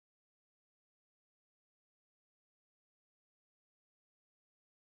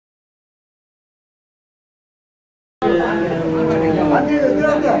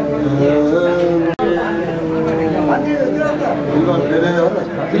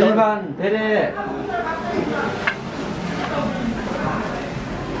일반 대례.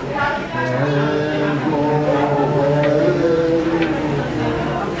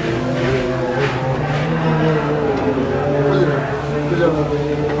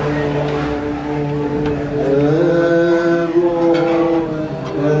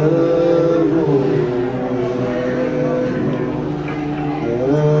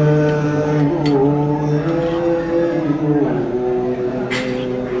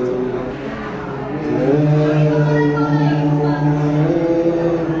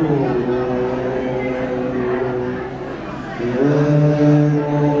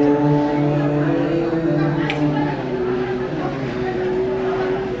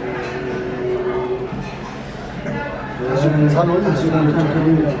 산을 다시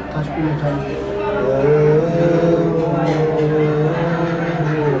꾸는 산.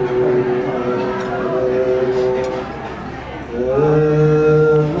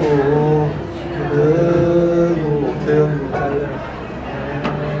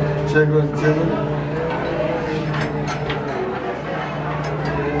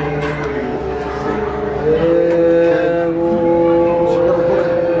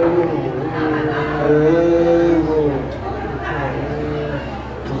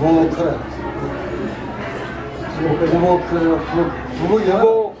 부복이야?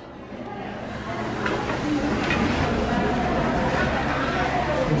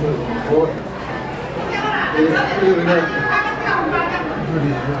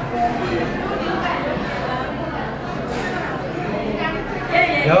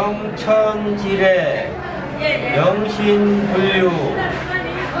 영천지례, 영신불류,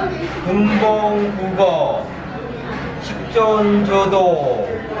 금봉국어, 식존조도.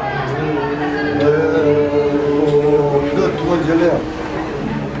 이거 두 번째래요.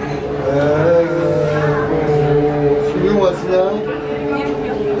 수경 왔으냐?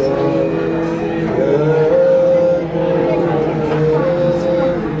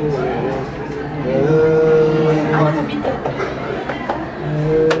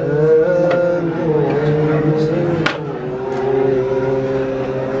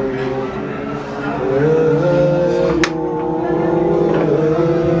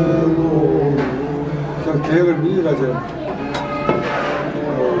 계획을 미리 가져요.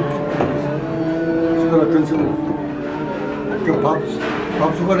 숟가락 근처로. 그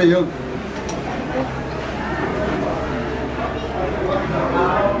밥 숟가락에 역.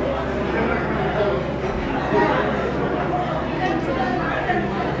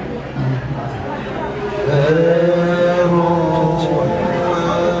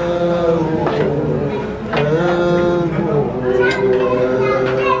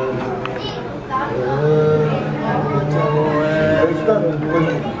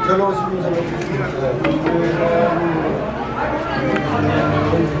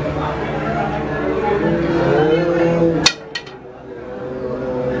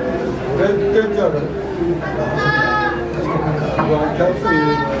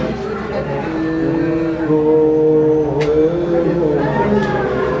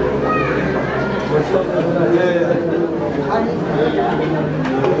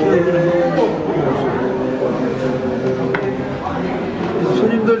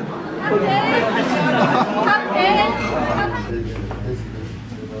 손님들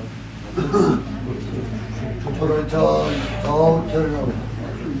저를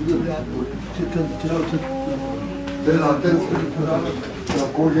저를 내일 안 된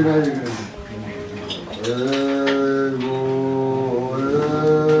고기나 이거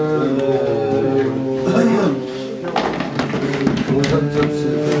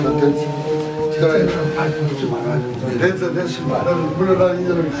됐어 물러나는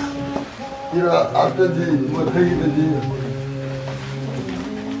이제는 이라 앞든지 뭐 백이든지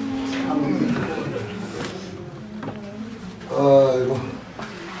아이고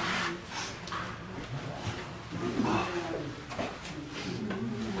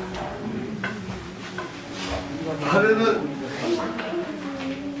하루는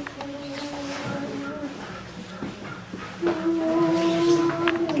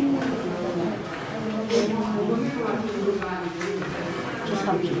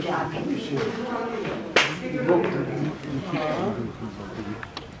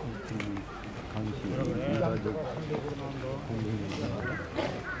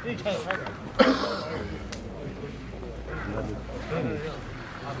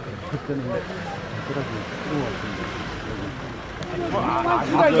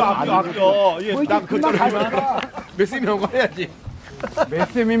아껴. 난 그걸 몇십 명 해야지.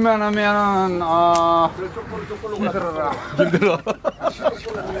 몇 세미만 하면은 힘들어라. 힘들어.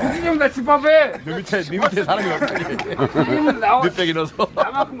 지금 나 집합해. 너 밑에 사람이 없지. 지금 나와. 늑대기 넣어서.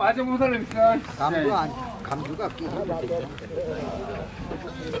 나만큼 맞아 본 사람 있어. 감주가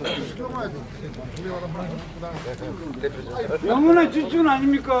영원한 주준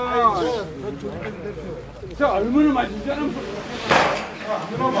아닙니까? 저 얼마나 맛있잖아.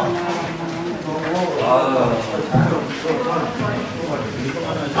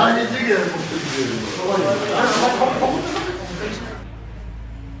 아니 지금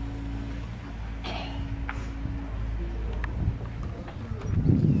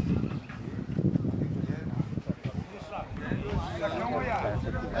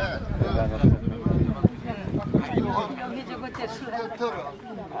여기 저거 술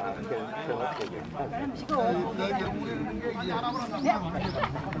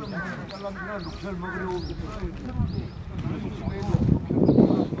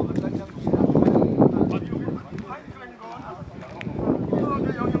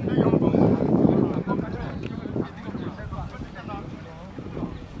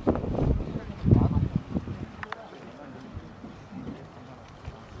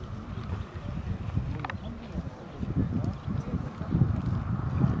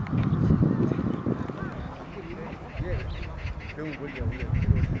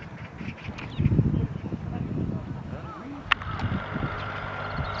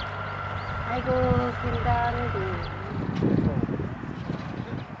아이고 된다는데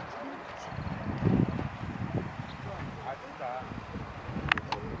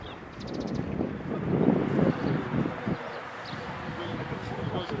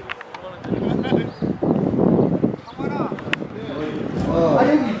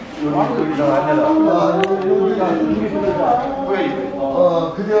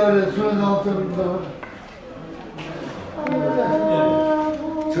그대 안에 술에 나왔습니다.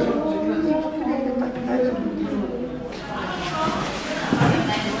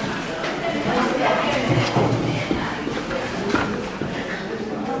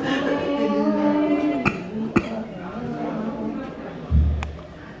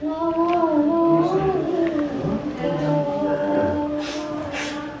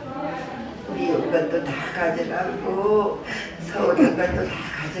 미국 것도 다 가져가고 서울 한 것도 다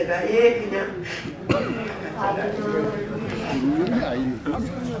가져가예 그냥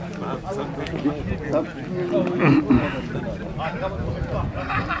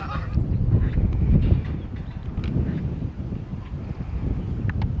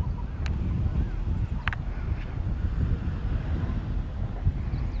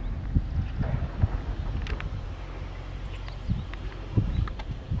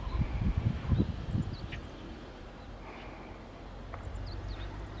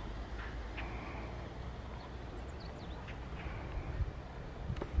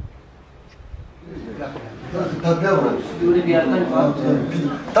다 배워라.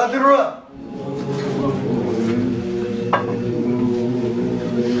 다 들어라.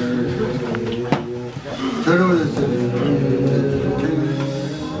 젊어졌어요.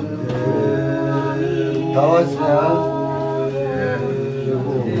 다 왔어요.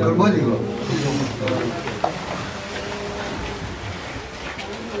 할머니가.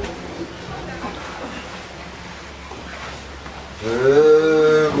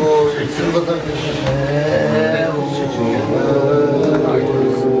 에고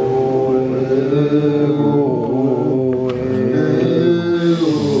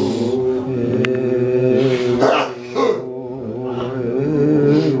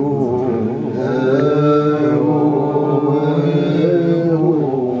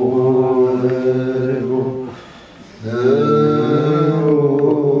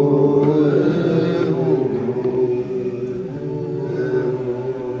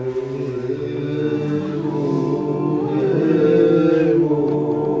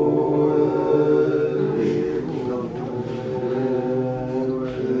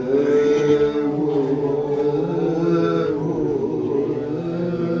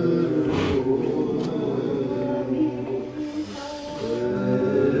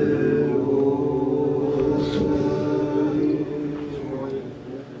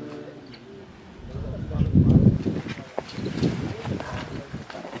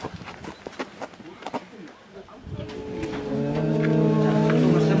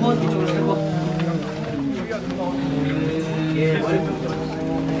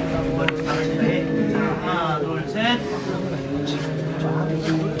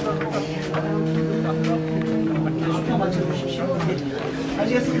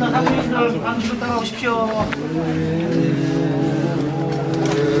아시겠습니다. 사모님들 방식으로 따라오십시오.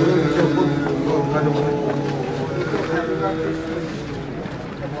 가져가.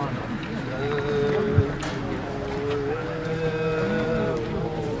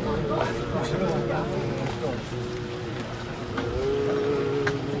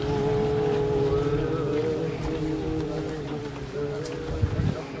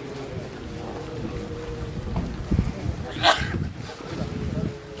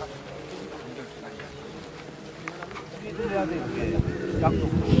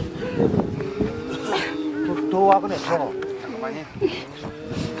 더 와그네 더. 잠깐만요.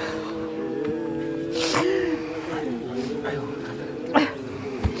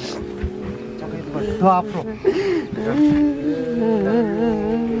 더 앞으로.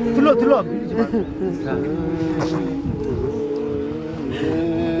 들러 밀리지 마.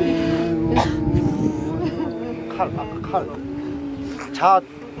 칼 아까 칼. 자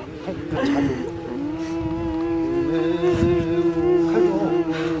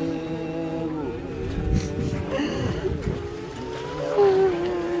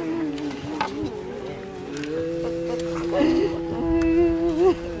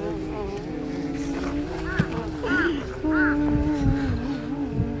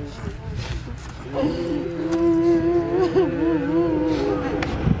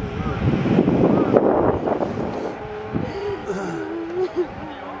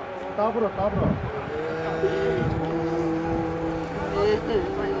따불어.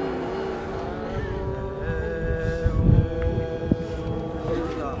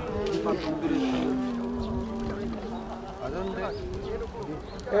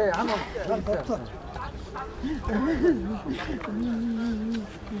 예, 한번 더.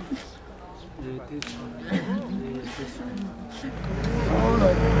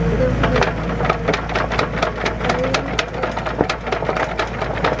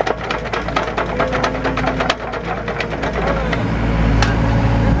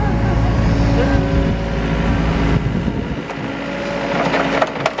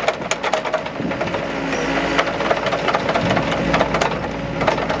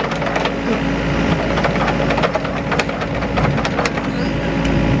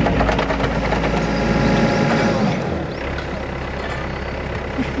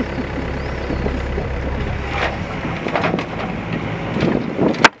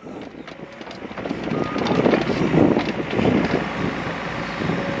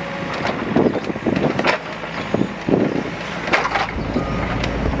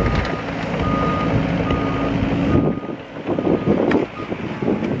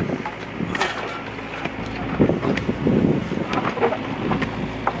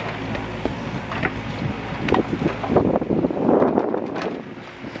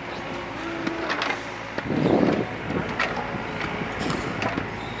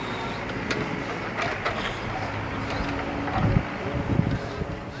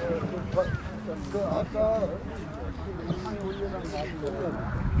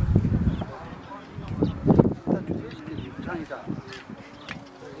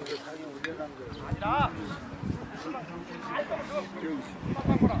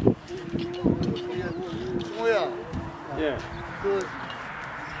 예. 그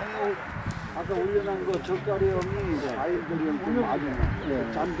상호 아까 올려놓은 거 젓갈이 없는 아이들이 좀 많이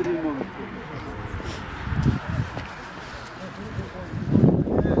잠들이 먹고.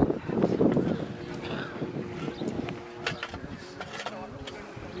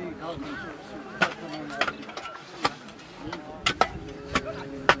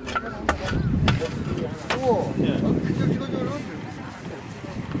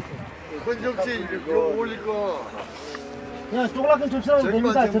 건정씨 이거 올릴 거. 그냥 쪼그랗게 줍시면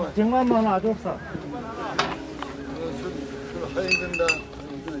됩니다. 쟁반. 쟁반만 아주 없어. 하얀 된다.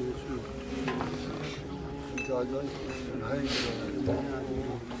 진짜 아주 하얀 된다.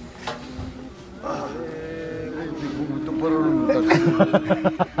 이거 똑바로 놓는다.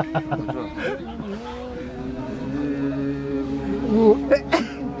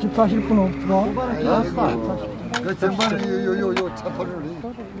 집사실 분 없어? 그 쟁반에 요 차파를 해.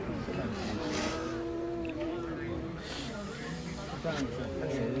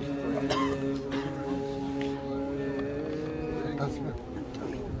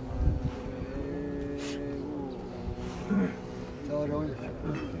 자, 어려운.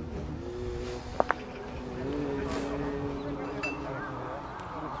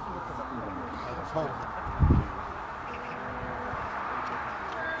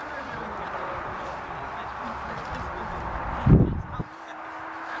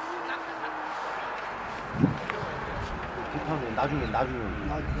 나중에.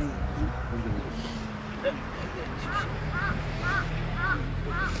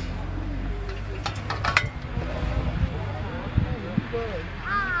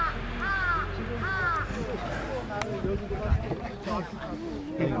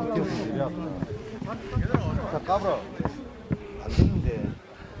 자, 까불어. 안 되는데.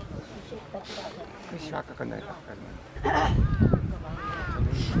 아까 끝나요.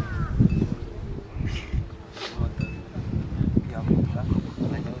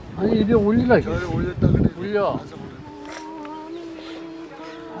 아니 이제 올리라. 저를 올렸다 그래. 올려.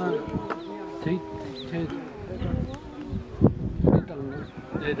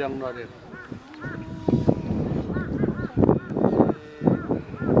 내장날에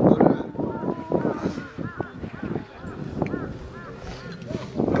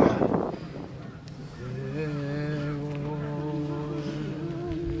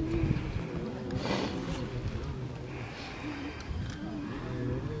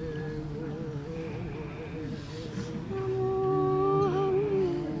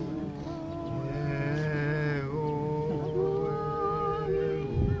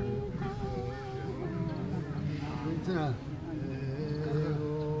괜찮아.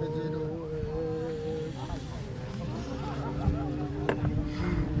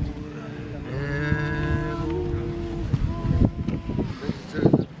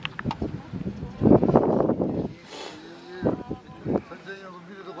 선생님하고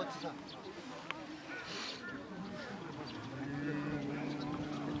미래도 버티자.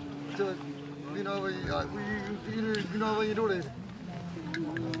 저 민호가 민호가 이러래.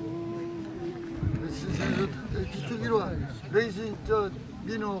 저기로 와. 레이싱 저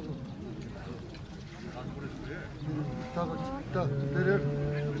민호하고. 다 내려.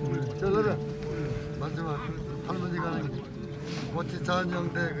 저 내려. 마지막 할머니가 하는 고치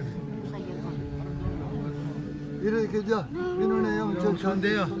잔영대. 이렇게 저 민호네 형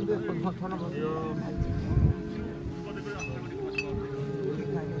좋은데요.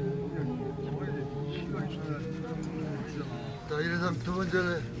 자 이래서 두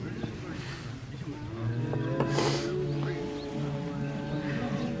번째는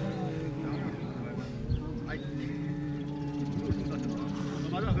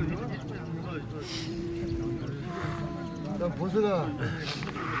자 보스가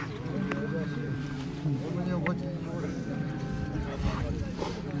어머니가 뭐지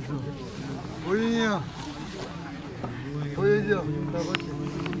보이냐 보이죠 자 보지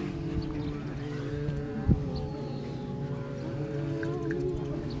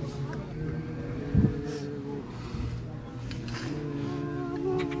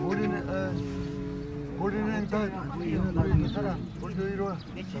우리는 다 살아. 우리도 이리 와.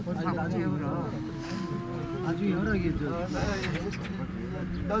 나중에 해라. 나중에 허락해줘.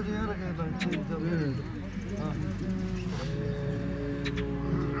 나중에 허락해줘.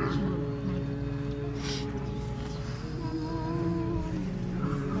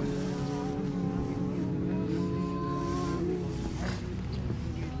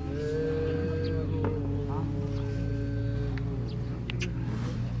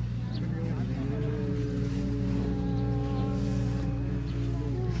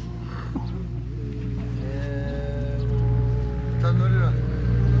 자 노래라.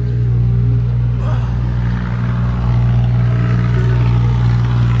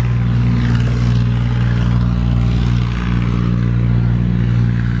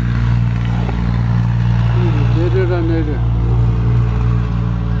 내려라 내려.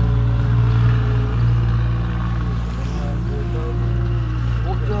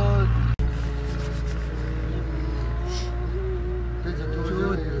 목자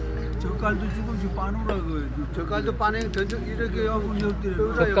됐죠. 젓갈도 조금씩 빠누라고. 젓갈도 빠내 던져 이렇게 하고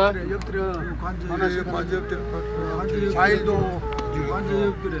옆들어. 젓갈? 옆들어. 하나씩 관제 엎드려. 관제 과일도 관제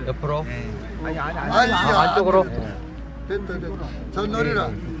옆들어. 옆으로. 아니 안쪽으로. 됐다. 저 노래라.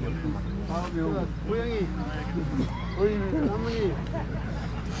 고양이 보이는 할머니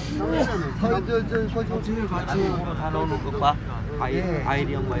저 같이 다 넣어놓은 것 봐.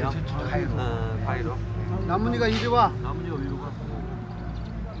 과일이 한 거요? 과일로. 나문이가 이리 와.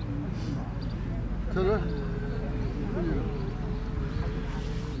 저를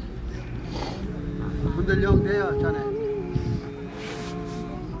분들령 돼요 자네.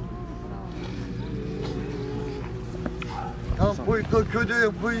 다음 보이 그 교대에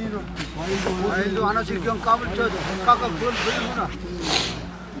보이는 과일도 하나씩 경 깎을 저 깎아 그걸 버리구나.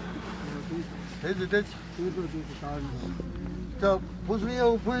 됐지. 자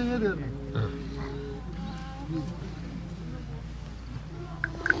보승이하고 보이해야 돼.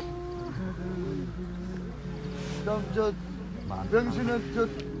 다음 저 명수는 저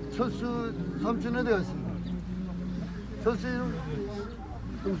철수 삼촌에 되었습니다. 철수 이름?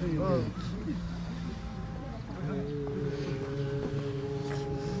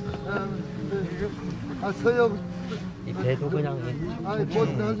 서역. 이 배도 그냥 아니 뭐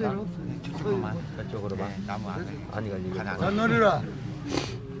나중에 조금만 저쪽으로 봐. 나무 안에 걸리게. 자 노래라.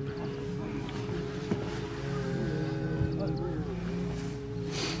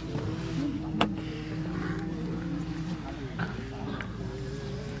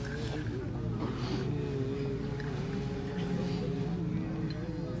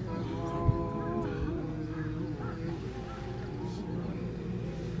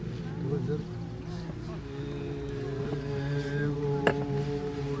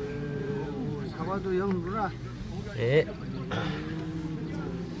 나도 영구나. 예.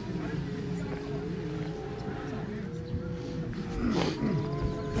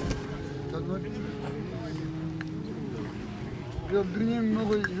 그 누님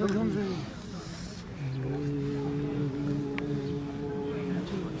먹고 형수님.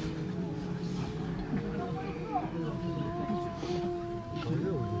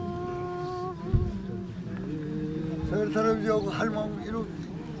 저 사람 저하고 할머니 이러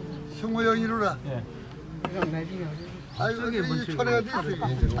승호형 이러라. 예. 아이고 이 천에가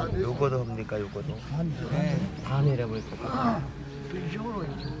됐어. 요거도 합니까? 요거도? 다 내려버릴까?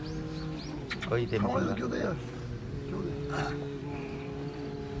 거의 됩니다. 교대야.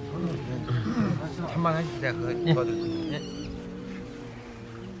 한번 하시죠. 내가 그거 도와드릴게요.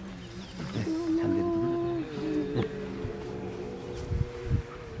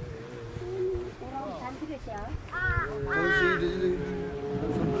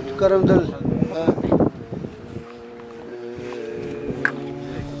 숟가락들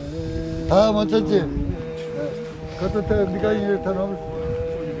다 맞췄지? 그것도 다 네가 이거 다 넣을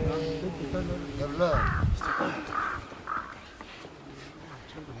열라.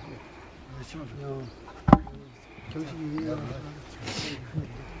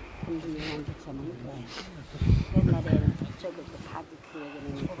 옛날에는 저쪽에 바지 그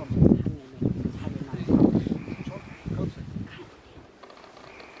얘기는 자리 많고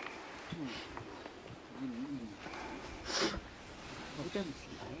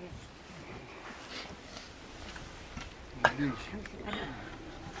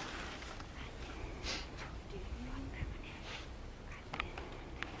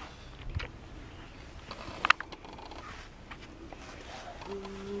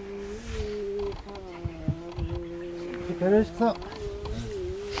배려식사.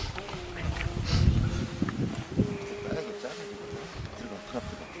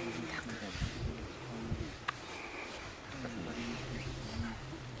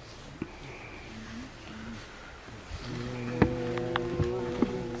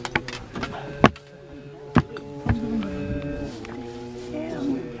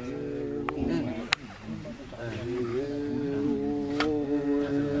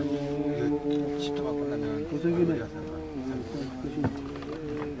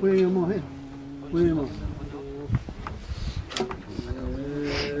 고양이 뭐 해? 고양이 뭐?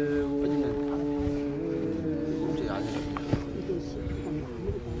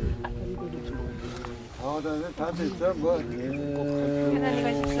 다 됐어 뭐. 편안히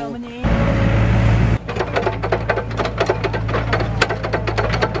가십시오 어머니.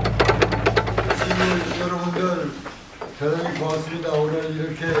 여러분들 대단히 고맙습니다. 오늘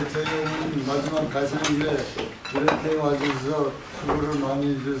이렇게 저희 어머님 마지막 가시는데 이렇게 와주셔서 수고를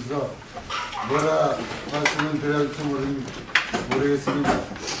많이 해주셔서 뭐라 말씀을 드려야 할지 모르겠습니다.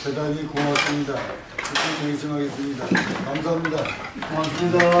 대단히 고맙습니다. 특히 명심하겠습니다. 감사합니다.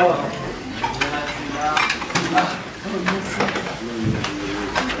 고맙습니다.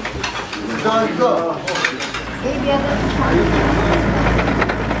 고생하셨어.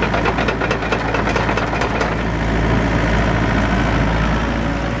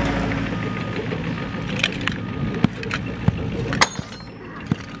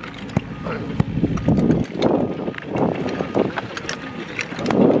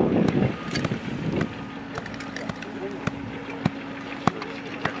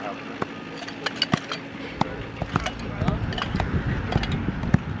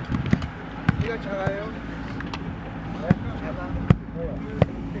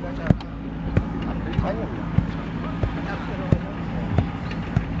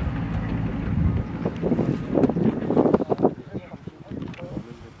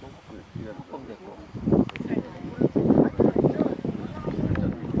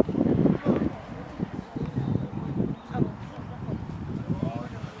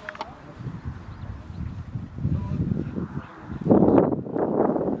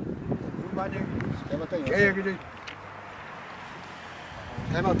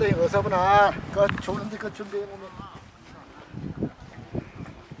 대마땅이 어서구나. 그 좋은데 그 준비해 놓으면.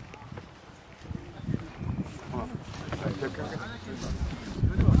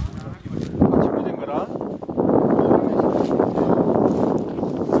 준비된 거라?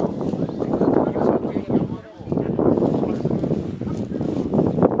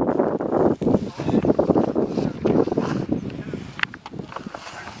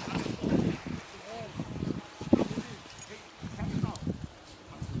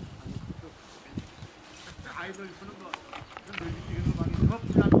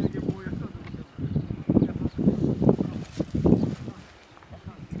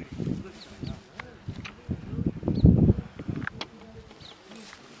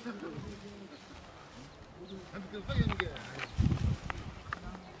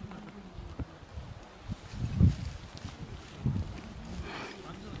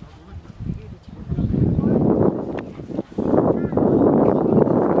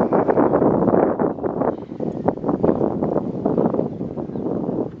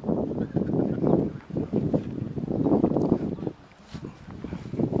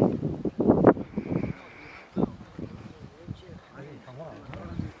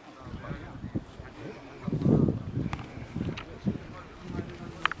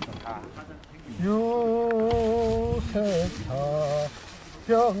 유세차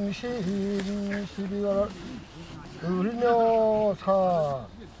병신 12월 을묘사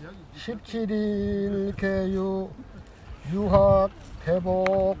 17일 개유 유학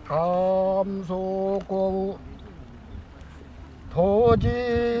회복 감소고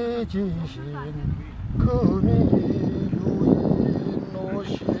도지지신 금이 유인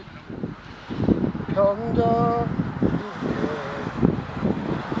노식 평자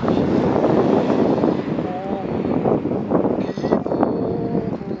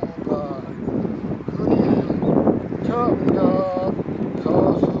정작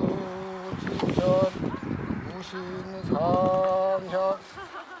서수 진천 무신 상향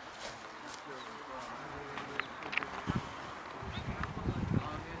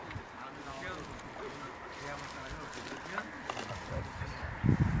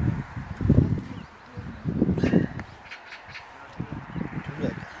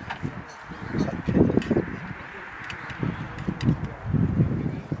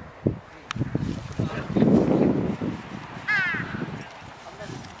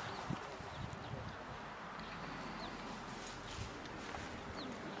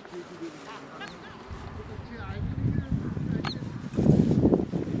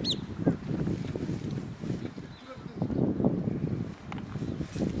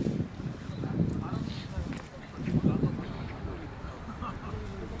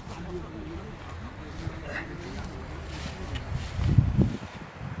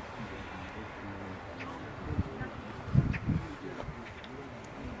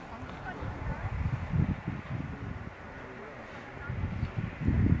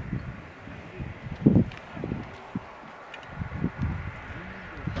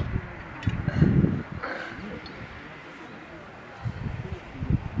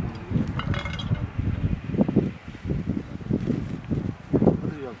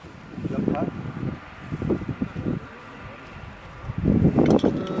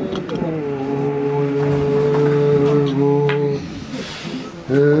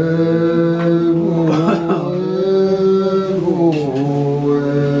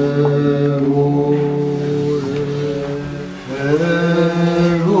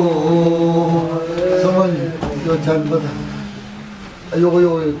요거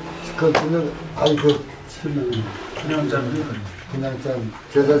그 그냥 아니 그 그냥 짠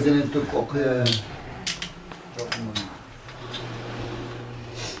제사 지낼 때 꼭 해야 조금만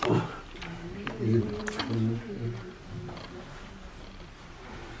이게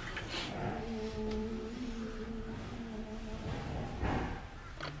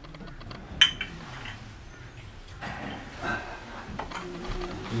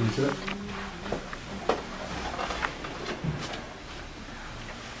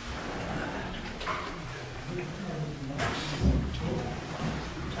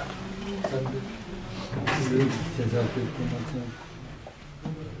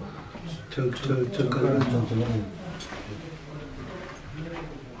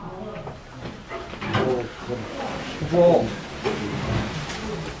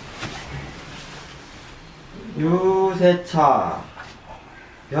유세차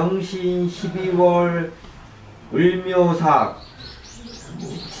병신 12월 을묘삭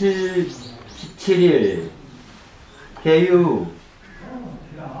 17일 개유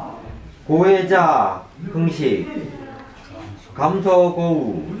고해자 흥식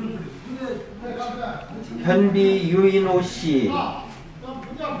감서고우 현비 유인호씨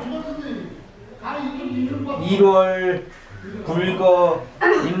 1월 불거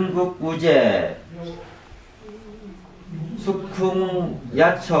임국우제 숙흥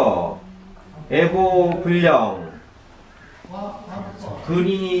야처 애고 불령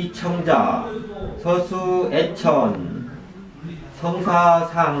근이 청자 서수 애천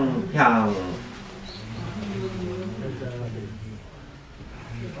성사상향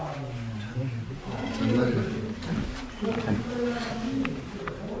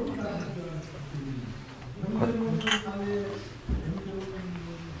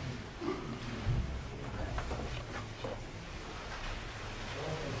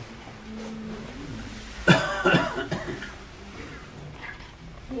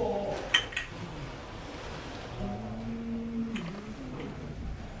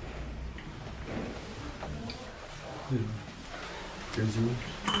그지?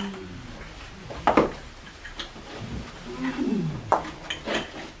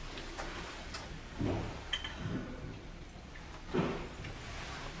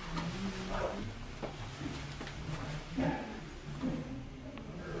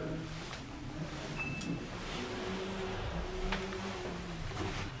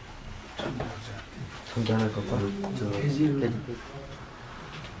 전달할 것 봐. 돼지.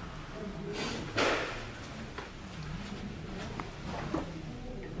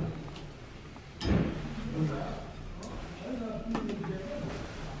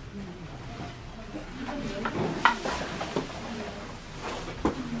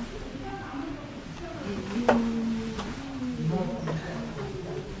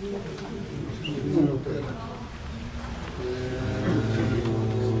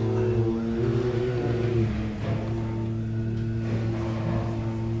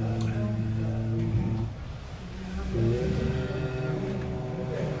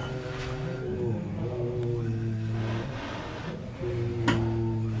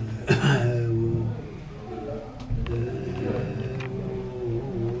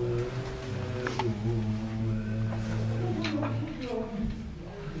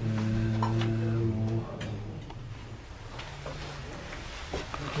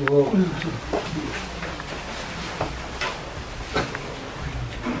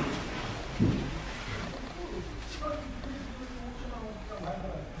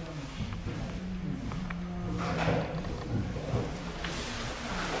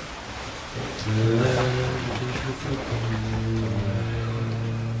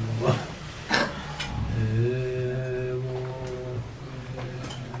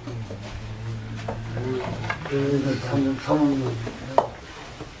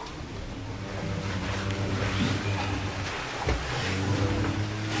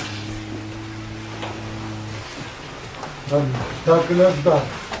 다 끝났다.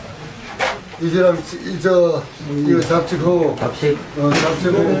 이제랑 이거 잡칙하고 잡식.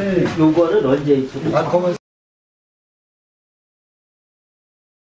 잡칙하고 요거는 언제 있어? 안고만